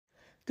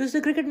This is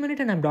the Cricket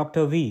Minute and I'm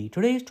Dr. V.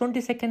 Today is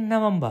 22nd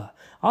November.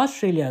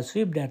 Australia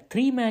swept their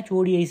 3-match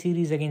ODI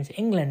series against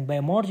England by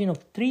a margin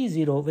of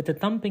 3-0 with a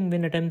thumping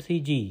win at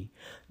MCG.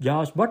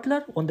 Josh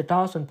Buttler won the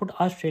toss and put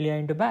Australia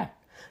into bat.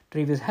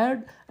 Travis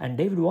Head and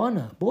David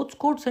Warner both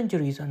scored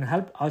centuries and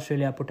helped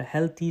Australia put a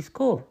healthy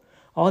score.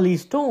 Ollie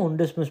Stone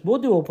dismissed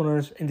both the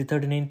openers in the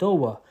 39th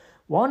over.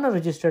 Warner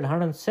registered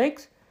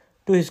 106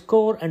 to his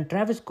score and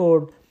Travis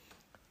scored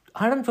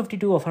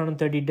 152 of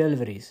 130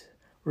 deliveries.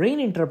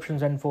 Rain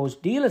interruptions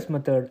enforced DLS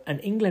method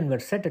and England were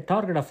set a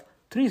target of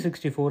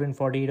 364 in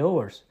 48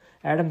 overs.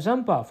 Adam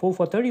Zampa 4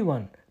 for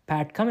 31,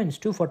 Pat Cummins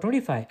 2 for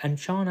 25 and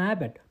Sean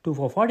Abbott 2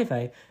 for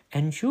 45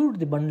 ensured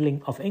the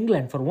bundling of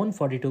England for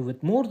 142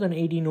 with more than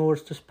 18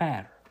 overs to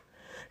spare.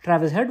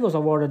 Travis Head was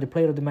awarded the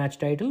Player of the Match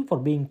title for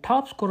being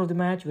top scorer of the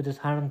match with his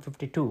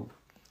 152.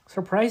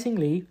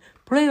 Surprisingly,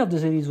 Player of the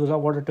Series was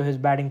awarded to his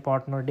batting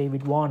partner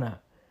David Warner.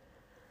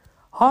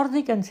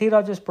 Hardik and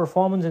Siraj's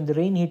performance in the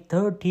rain-hit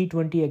third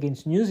T20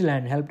 against New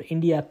Zealand helped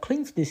India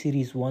clinch the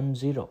series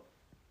 1-0.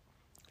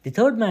 The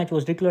third match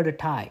was declared a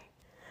tie.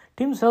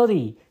 Tim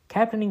Southee,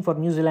 captaining for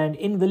New Zealand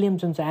in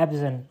Williamson's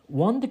absence,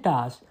 won the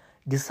toss,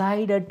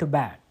 decided to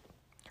bat.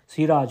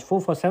 Siraj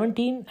 4 for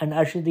 17 and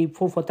Arshdeep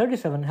 4 for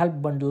 37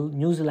 helped bundle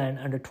New Zealand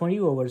under 20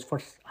 overs for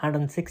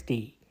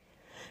 160.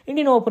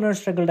 Indian openers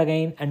struggled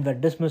again and were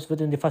dismissed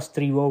within the first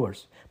 3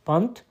 overs.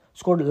 Pant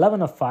scored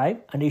 11 of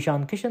 5 and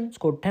Ishan Kishan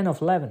scored 10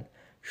 of 11.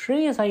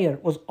 Shreyas Iyer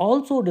was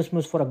also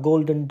dismissed for a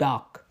golden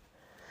duck.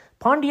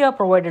 Pandya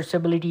provided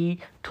stability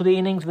to the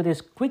innings with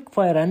his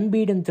quick-fire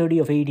unbeaten 30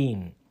 of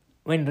 18.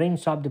 When rain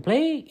stopped the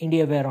play,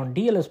 India were on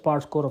DLS par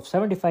score of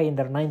 75 in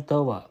their 9th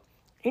over.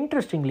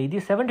 Interestingly,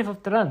 the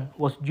 75th run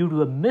was due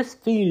to a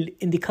missed field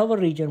in the cover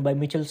region by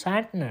Mitchell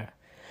Santner.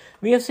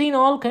 We have seen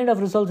all kinds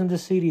of results in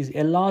this series.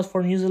 A loss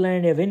for New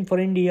Zealand, a win for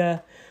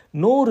India,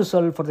 no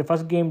result for the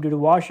first game due to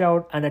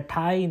washout and a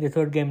tie in the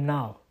third game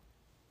now.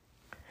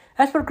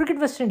 As for Cricket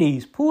West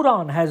Indies,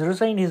 Pooran has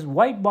resigned his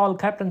white ball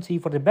captaincy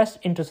for the best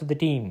interest of the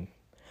team.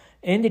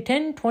 In the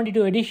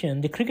 10-22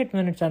 edition, the Cricket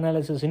Minutes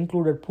analysis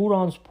included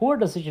Pooran's poor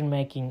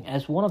decision-making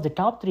as one of the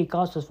top 3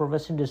 causes for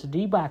West Indies'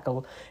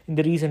 debacle in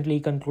the recently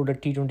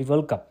concluded T20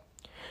 World Cup.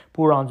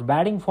 Pooran's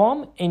batting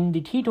form in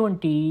the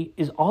T20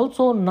 is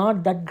also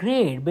not that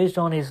great based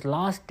on his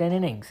last 10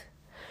 innings.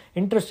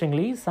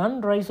 Interestingly,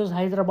 Sunrisers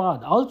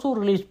Hyderabad also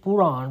released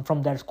Pooran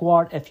from their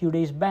squad a few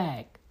days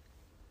back.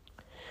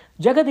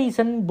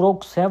 Jagadeesan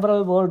broke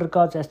several world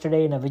records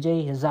yesterday in a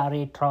Vijay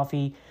Hazare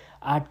Trophy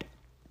at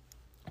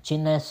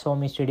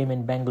Chinnaswamy Stadium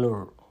in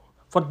Bangalore.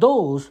 For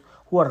those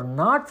who are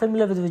not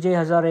familiar with Vijay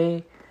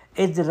Hazare,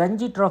 it's the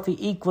Ranji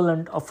Trophy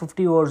equivalent of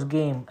 50 overs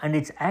game and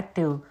it's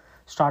active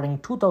starting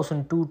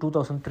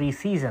 2002-2003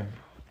 season.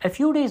 A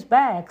few days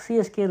back,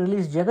 CSK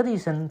released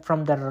Jagadeesan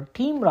from their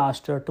team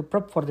roster to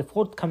prep for the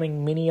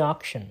forthcoming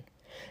mini-auction.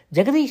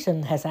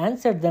 Jagadeesan has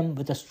answered them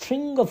with a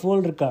string of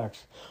world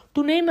records.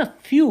 To name a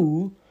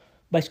few,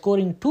 by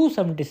scoring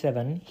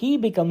 277, he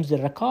becomes the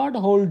record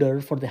holder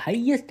for the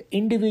highest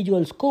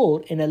individual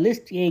score in a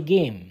List A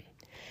game.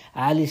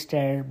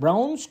 Alistair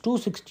Brown's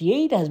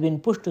 268 has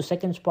been pushed to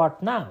second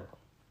spot now.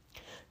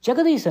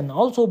 Jagadeesan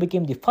also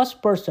became the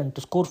first person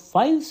to score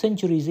 5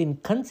 centuries in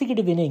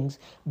consecutive innings,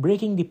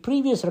 breaking the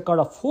previous record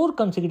of 4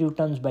 consecutive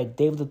tons by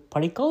Devdutt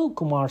Padikkal,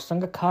 Kumar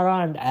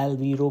Sangakkara and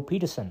Alvaro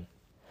Peterson.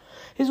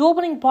 His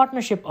opening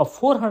partnership of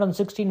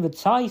 416 with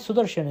Sai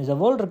Sudarshan is a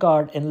world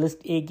record in List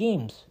A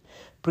games.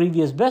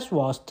 Previous best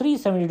was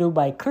 372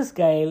 by Chris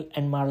Gayle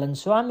and Marlon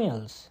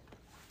Samuels.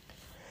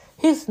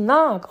 His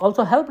knock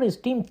also helped his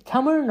team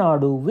Tamil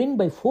Nadu win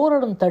by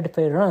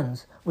 435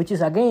 runs, which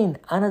is again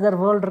another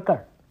world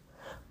record.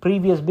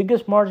 Previous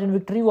biggest margin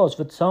victory was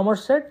with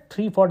Somerset,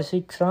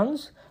 346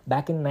 runs,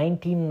 back in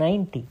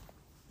 1990.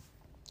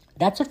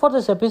 That's it for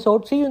this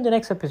episode. See you in the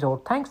next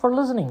episode. Thanks for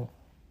listening.